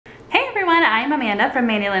everyone, I'm Amanda from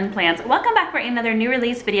Mandy Lynn Plants. Welcome back for another new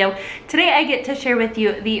release video. Today I get to share with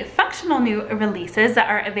you the functional new releases that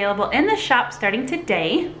are available in the shop starting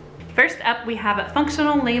today. First up, we have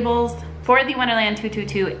functional labels for the Wonderland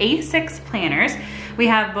 222 A6 planners. We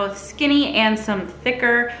have both skinny and some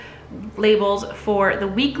thicker labels for the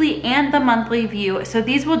weekly and the monthly view. So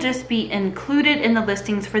these will just be included in the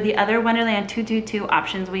listings for the other Wonderland 222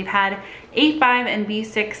 options. We've had A5 and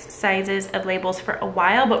B6 sizes of labels for a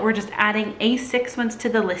while, but we're just adding A6 ones to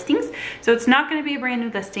the listings. So it's not going to be a brand new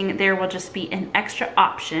listing. There will just be an extra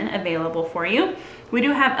option available for you. We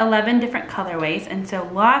do have 11 different colorways, and so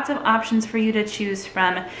lots of options for you to choose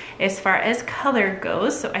from as far as color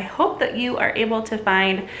goes. So I hope that you are able to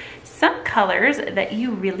find some colors that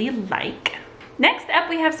you really like. Next up,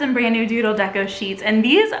 we have some brand new Doodle Deco sheets, and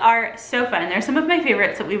these are so fun. They're some of my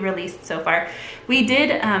favorites that we've released so far. We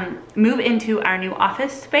did move into our new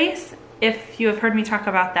office space. If you have heard me talk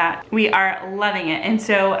about that, we are loving it. And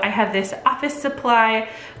so I have this office supply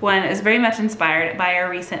one is very much inspired by our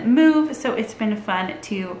recent move. So it's been fun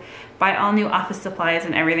to buy all new office supplies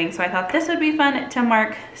and everything. So I thought this would be fun to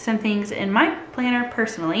mark some things in my planner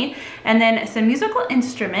personally, and then some musical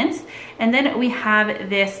instruments. And then we have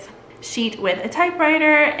this sheet with a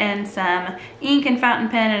typewriter and some ink and fountain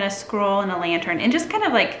pen and a scroll and a lantern and just kind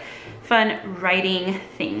of like fun writing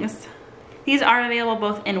things. These are available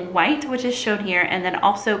both in white, which is shown here, and then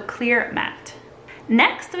also clear matte.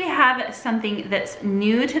 Next, we have something that's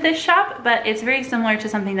new to this shop, but it's very similar to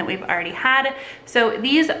something that we've already had. So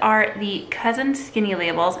these are the Cousin Skinny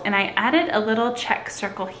labels, and I added a little check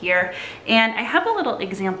circle here, and I have a little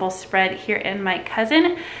example spread here in my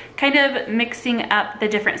Cousin, kind of mixing up the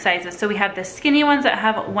different sizes. So we have the skinny ones that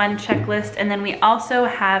have one checklist, and then we also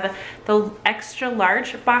have the extra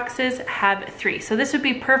large boxes have 3. So this would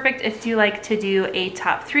be perfect if you like to do a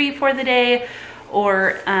top 3 for the day,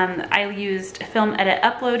 or I used film edit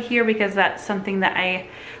upload here because that's something that I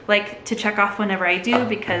like to check off whenever I do,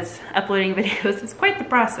 because uploading videos is quite the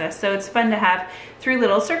process. So it's fun to have 3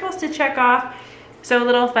 little circles to check off. So a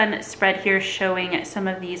little fun spread here showing some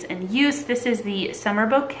of these in use. This is the Summer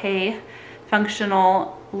Bouquet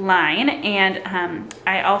functional line, and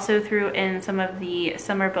I also threw in some of the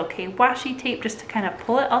Summer Bouquet washi tape just to kind of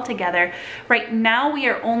pull it all together. Right now we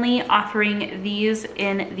are only offering these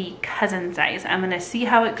in the Cousin size. I'm gonna see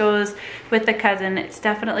how it goes with the Cousin. It's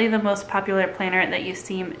definitely the most popular planner that you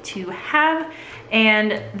seem to have,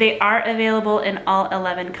 and they are available in all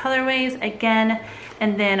 11 colorways again,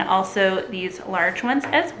 and then also these large ones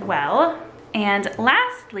as well. And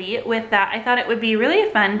lastly, with that, I thought it would be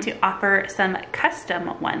really fun to offer some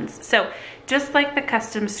custom ones. So just like the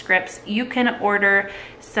custom scripts, you can order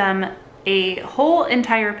a whole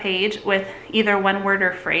entire page with either one word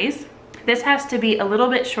or phrase. This has to be a little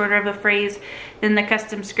bit shorter of a phrase than the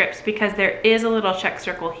custom scripts because there is a little check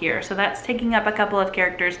circle here. So that's taking up a couple of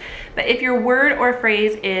characters. But if your word or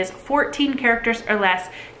phrase is 14 characters or less,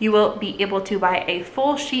 you will be able to buy a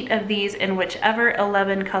full sheet of these in whichever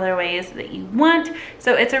 11 colorways that you want.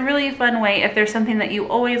 So it's a really fun way if there's something that you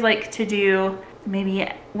always like to do,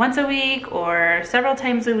 maybe once a week or several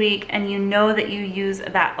times a week, and you know that you use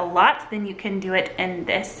that a lot, then you can do it in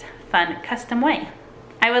this fun custom way.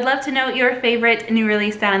 I would love to know your favorite new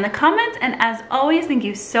release down in the comments, and as always, thank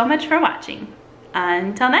you so much for watching.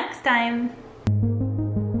 Until next time.